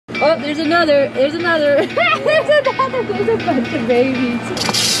Oh, there's another. There's another. There's another. There's a bunch of babies.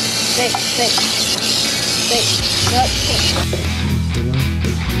 Stay. Nope.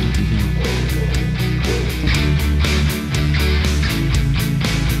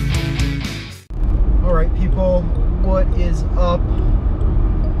 All right, people, what is up?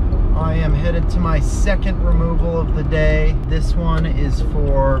 I am headed to my second removal of the day. This one is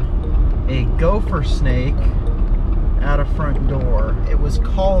for a gopher snake at a front door. It was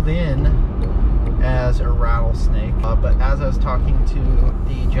called in as a rattlesnake, but as I was talking to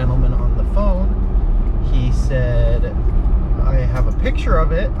the gentleman on the phone, he said, I have a picture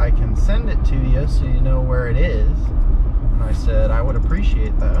of it, I can send it to you so you know where it is. And I said, I would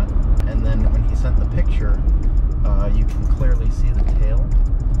appreciate that. And then when he sent the picture, you can clearly see the tail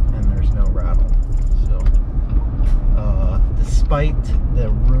and there's no rattle. So despite the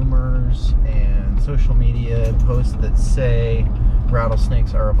rumors and social media posts that say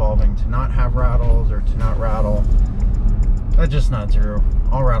rattlesnakes are evolving to not have rattles or to not rattle, that's just not true.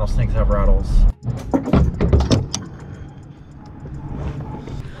 All rattlesnakes have rattles.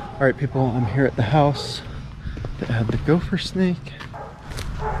 All right, people, I'm here at the house that had the gopher snake.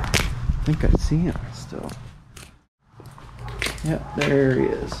 I think I see him still. Yeah, there he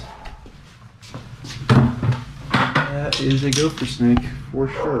is. That is a gopher snake for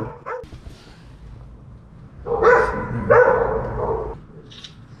sure.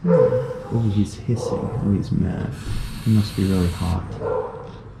 Oh, he's hissing. Oh, he's mad. He must be really hot.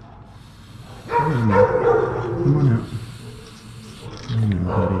 Come on out. I know,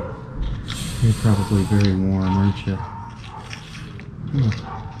 buddy. You're probably very warm, aren't you? Come on.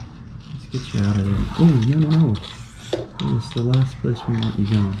 Let's get you out of there. Oh, no. Oh, it's the last place we want you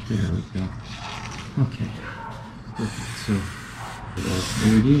going. There we go. Okay. Perfect. So, we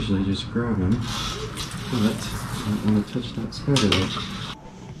would usually just grab him, but I don't want to touch that spider web.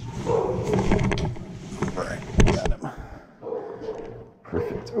 Alright, got him.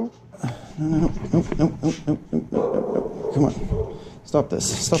 Perfect. Oh, no. Come on. Stop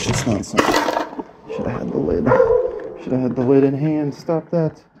this nonsense. Should have had the lid. Should have had the lid in hand. Stop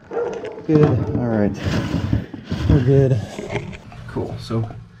that. Good. Alright. We're good. Cool. So,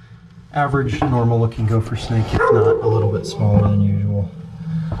 average, normal looking gopher snake, if not a little bit smaller than usual.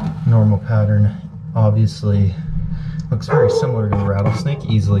 Normal pattern. Obviously, looks very similar to a rattlesnake,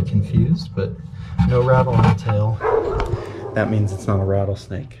 easily confused, but no rattle on the tail. That means it's not a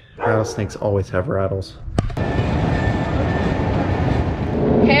rattlesnake. Rattlesnakes always have rattles.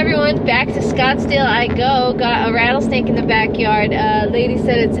 Hey everyone, back to Scottsdale I go. Got a rattlesnake in the backyard. Lady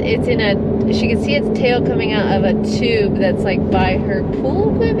said it's in a, she can see its tail coming out of a tube that's like by her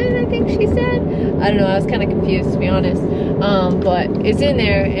pool equipment, I think she said. I don't know, I was kind of confused to be honest. But it's in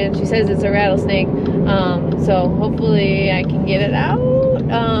there and she says it's a rattlesnake. So hopefully I can get it out.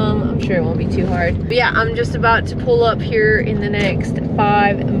 I'm sure it won't be too hard. But yeah, I'm just about to pull up here in the next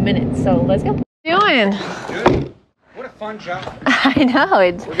 5 minutes. So let's go. What are you doing? Good. What a fun job. I know,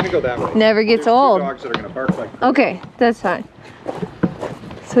 it's We're gonna go that way. Never gets There's old. Two dogs that are gonna bark like crazy. Okay, that's fine.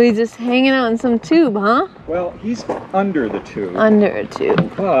 So he's just hanging out in some tube, huh? Well, he's under the tube. Under a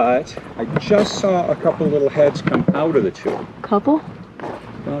tube. But I just saw a couple little heads come out of the tube. Couple?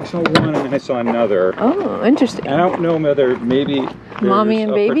 Well, I saw one and then I saw another. Oh, interesting. I don't know whether maybe Mommy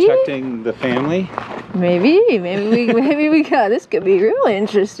and baby? protecting the family. Maybe we got, this could be really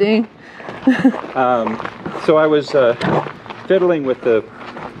interesting. So I was fiddling with the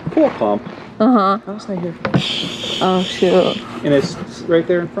pool pump. Uh-huh. How's that here? Oh, shoot. And it's right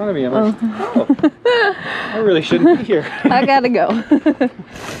there in front of me. I'm like, oh, I really shouldn't be here. I gotta go.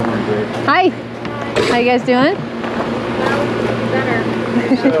 Hi. How you guys doing? Better.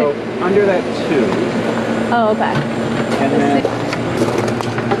 So under that tube. Oh, okay. And then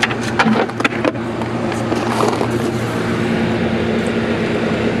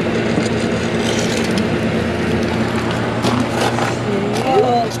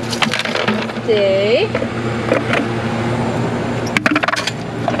Stay.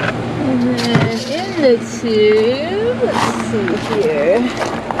 And then in the tube, let's see here.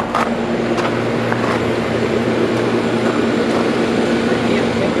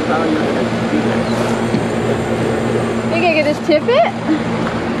 Think I could just tip it?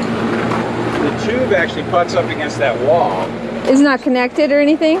 the tube actually butts up against that wall. It's not connected or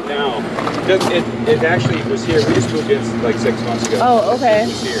anything? No, it actually was here. We just moved in like 6 months ago. Oh, okay. It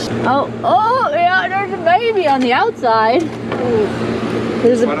was here. Oh, yeah, there's a baby on the outside.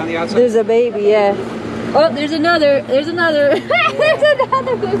 There's What on the outside? There's a baby, yeah. Oh, there's another. There's another. There's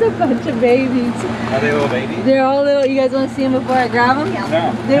another. There's a bunch of babies. Are they little babies? They're all little. You guys want to see them before I grab them?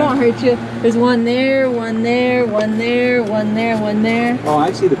 No. They won't hurt you. There's one there, one there, one there, one there, one there. Oh,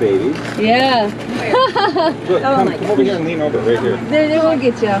 I see the babies. Yeah. Look, come over here and lean over right here. They won't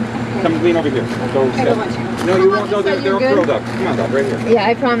get you. Come lean over here. Go sit. No, you won't. No, they're all curled up. Come on, Doc, right here. Yeah,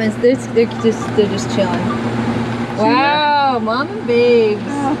 I promise. They're just chilling. Wow, mom and babes.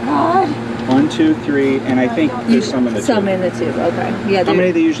 Oh God. 1, 2, 3, and I think there's some in the tube. Some in the tube. Okay. Yeah. How many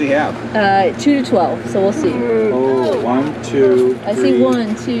do they usually have? 2 to 12. So we'll see. Oh, 1, 2, 3, I see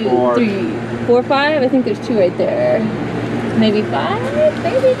 1, 2, 4. 3, 4, 5. I think there's 2 right there. Maybe 5.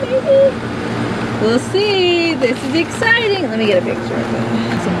 Maybe. We'll see. This is exciting. Let me get a picture of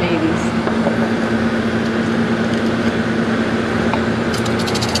them. Some babies.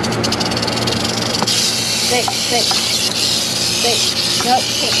 Stay. Nope.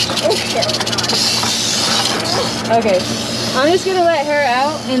 Oh shit. Okay. I'm just gonna let her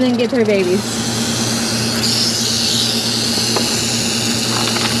out and then get her babies.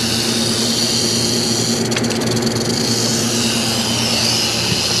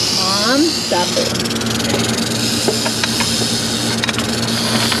 Mom, stop it.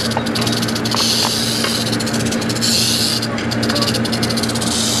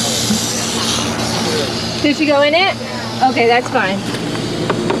 Did she go in it? Okay, that's fine.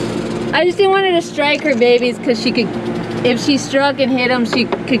 I just didn't want her to strike her babies because she could, if she struck and hit them, she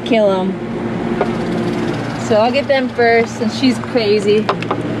could kill them. So I'll get them first, and she's crazy.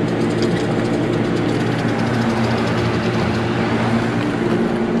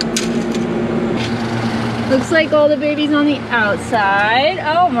 Looks like all the babies on the outside.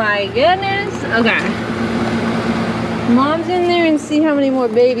 Oh my goodness. Okay. Mom's in there and see how many more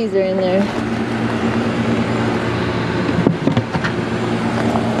babies are in there.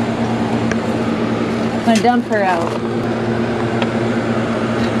 I'm gonna dump her out.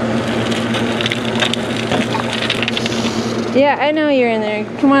 Yeah, I know you're in there.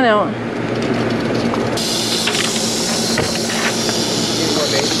 Come on out.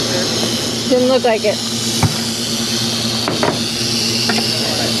 Didn't look like it.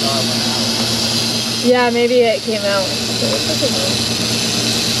 Yeah, maybe it came out.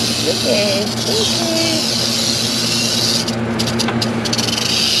 Okay.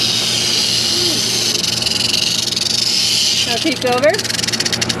 I'll peek over.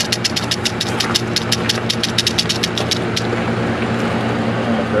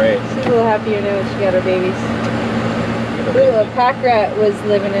 Oh, great. She's a little happier now that she got her babies. Ooh, a pack rat was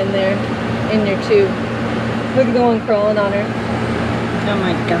living in there, in your tube. Look at the one crawling on her. Oh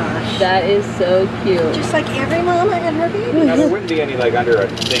my gosh. That is so cute. Just like every mama and her baby. Now, there wouldn't be any like under a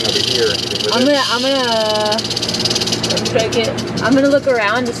thing over here. I'm gonna strike it. I'm gonna look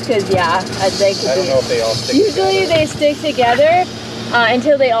around just because, yeah, they could I don't know if they all stick usually together. they stick together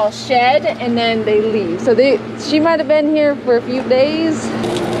until they all shed and then they leave. So she might have been here for a few days.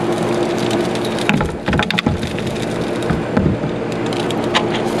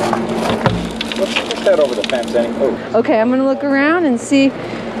 Let's put that over the fence, Annie. Oh. Okay, I'm gonna look around and see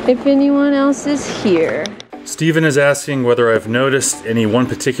if anyone else is here. Stephen is asking whether I've noticed any one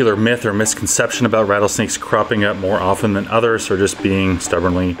particular myth or misconception about rattlesnakes cropping up more often than others, or just being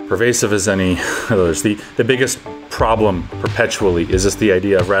stubbornly pervasive as any others. The biggest problem perpetually is just the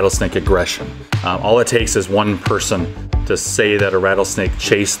idea of rattlesnake aggression. All it takes is one person to say that a rattlesnake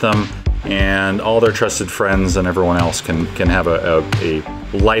chased them, and all their trusted friends and everyone else can have a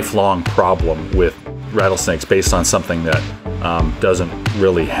lifelong problem with rattlesnakes based on something that doesn't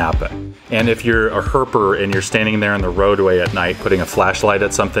really happen. And if you're a herper and you're standing there in the roadway at night putting a flashlight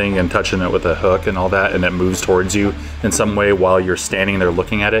at something and touching it with a hook and all that, and it moves towards you in some way while you're standing there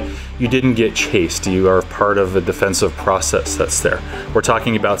looking at it, you didn't get chased. You are part of a defensive process that's there. We're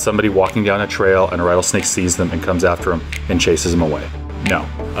talking about somebody walking down a trail and a rattlesnake sees them and comes after them and chases them away. No.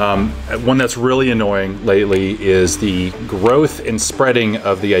 One that's really annoying lately is the growth and spreading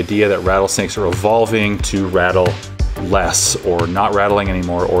of the idea that rattlesnakes are evolving to rattle less, or not rattling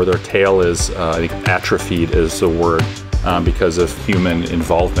anymore, or their tail is, I think atrophied is the word, because of human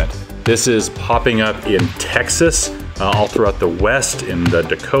involvement. This is popping up in Texas, all throughout the West, in the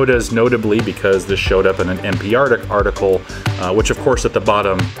Dakotas notably, because this showed up in an NPR article, which of course at the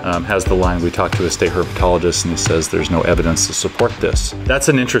bottom has the line, we talked to a state herpetologist and he says there's no evidence to support this. That's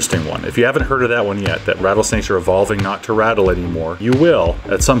an interesting one. If you haven't heard of that one yet, that rattlesnakes are evolving not to rattle anymore, you will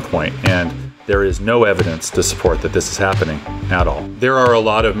at some point, and there is no evidence to support that this is happening at all. There are a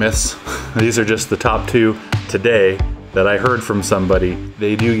lot of myths. These are just the top 2 today that I heard from somebody.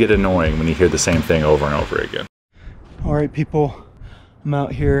 They do get annoying when you hear the same thing over and over again. All right, people, I'm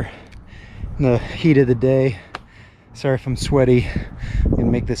out here in the heat of the day. Sorry if I'm sweaty. I'm gonna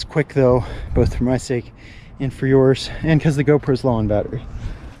make this quick though, both for my sake and for yours, and because the GoPro's low on battery.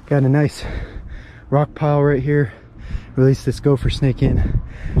 Got a nice rock pile right here. Release this gopher snake in.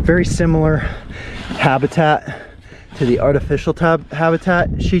 Very similar habitat to the artificial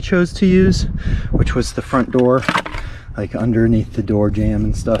habitat she chose to use, which was the front door, like underneath the door jamb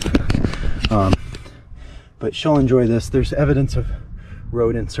and stuff. But she'll enjoy this. There's evidence of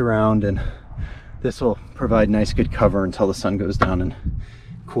rodents around, and this will provide nice good cover until the sun goes down and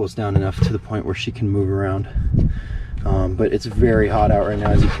cools down enough to the point where she can move around. But it's very hot out right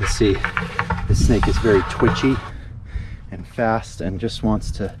now, as you can see. This snake is very twitchy and fast and just wants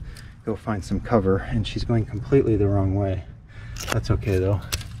to go find some cover, and she's going completely the wrong way. That's okay though.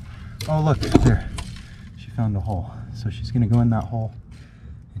 Oh look, there, she found a hole. So she's gonna go in that hole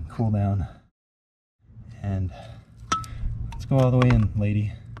and cool down. And let's go all the way in,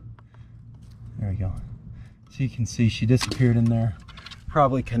 lady. There we go. So you can see she disappeared in there.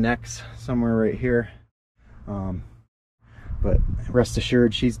 Probably connects somewhere right here. But rest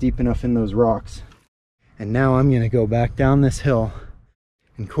assured, she's deep enough in those rocks. And now I'm gonna go back down this hill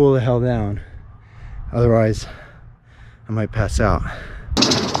and cool the hell down. Otherwise, I might pass out.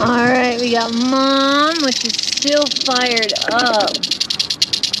 All right, we got Mom, which is still fired up.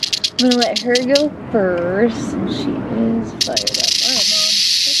 I'm gonna let her go first. She is fired up. All right, Mom.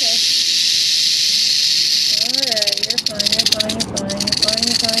 Okay. All right, you're fine. You're fine. You're fine. You're fine.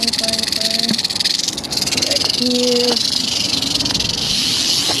 You're fine. You're fine. You're fine. Right here.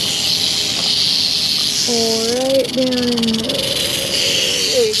 Right down in there.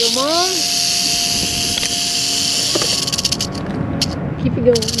 There you go, Mom. Keep it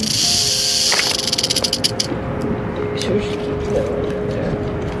going. Make sure she keeps going in there.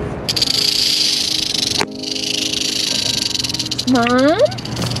 Mom?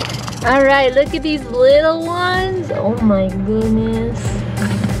 Alright, look at these little ones. Oh my goodness.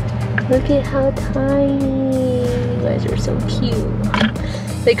 Look at how tiny. You guys are so cute.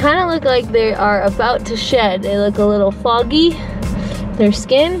 They kind of look like they are about to shed. They look a little foggy, their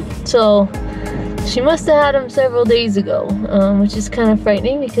skin. So she must have had them several days ago, which is kind of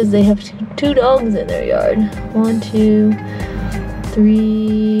frightening because they have two dogs in their yard. 1, 2,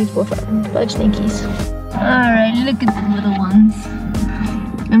 3, 4, 5 snakies. All right, look at the little ones.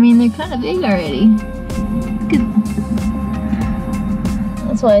 I mean, they're kind of big already. Look at,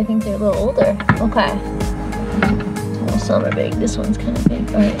 that's why I think they're a little older. Okay. Well, some are big. This one's kind of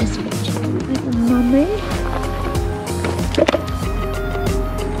big. All right, let's switch. Mommy.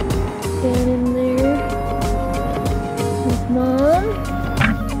 Down in there with Mom.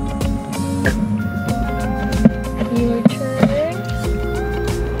 Your turn.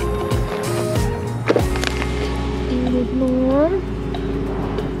 And with Mom.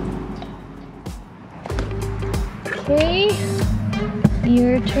 Okay.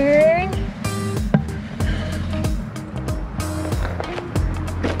 Your turn.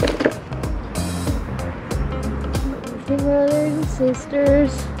 Your brothers and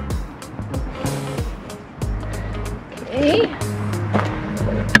sisters. Okay.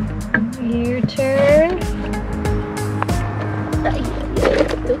 Your turn.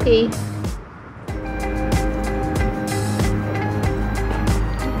 Okay.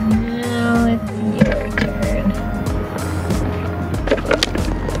 Now it's your turn.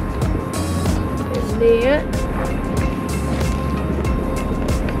 There.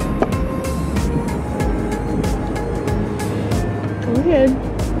 Go ahead.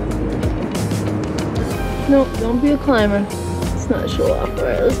 Nope, don't be a climber. Let's not show off.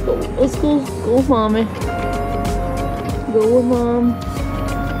 Alright, let's go. Let's go with Mommy. Go with Mom.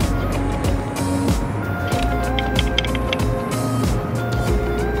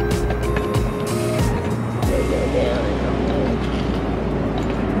 There, go down.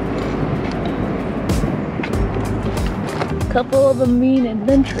 A couple of them being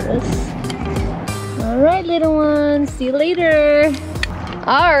adventurous. Alright, little ones. See you later.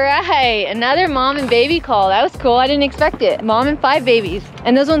 Alright, another mom and baby call. That was cool. I didn't expect it. Mom and 5 babies.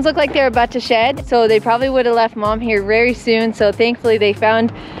 And those ones look like they're about to shed. So they probably would have left Mom here very soon. So thankfully they found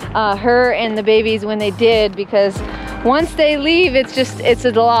her and the babies when they did, because once they leave, it's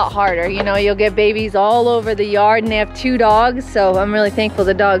a lot harder. You know, you'll get babies all over the yard, and they have 2 dogs. So I'm really thankful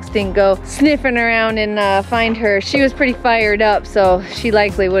the dogs didn't go sniffing around and find her. She was pretty fired up, so she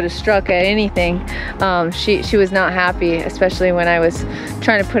likely would have struck at anything. She was not happy, especially when I was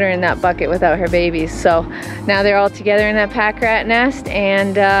trying to put her in that bucket without her babies. So now they're all together in that pack rat nest,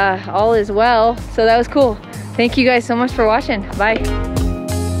 and all is well. So that was cool. Thank you guys so much for watching. Bye.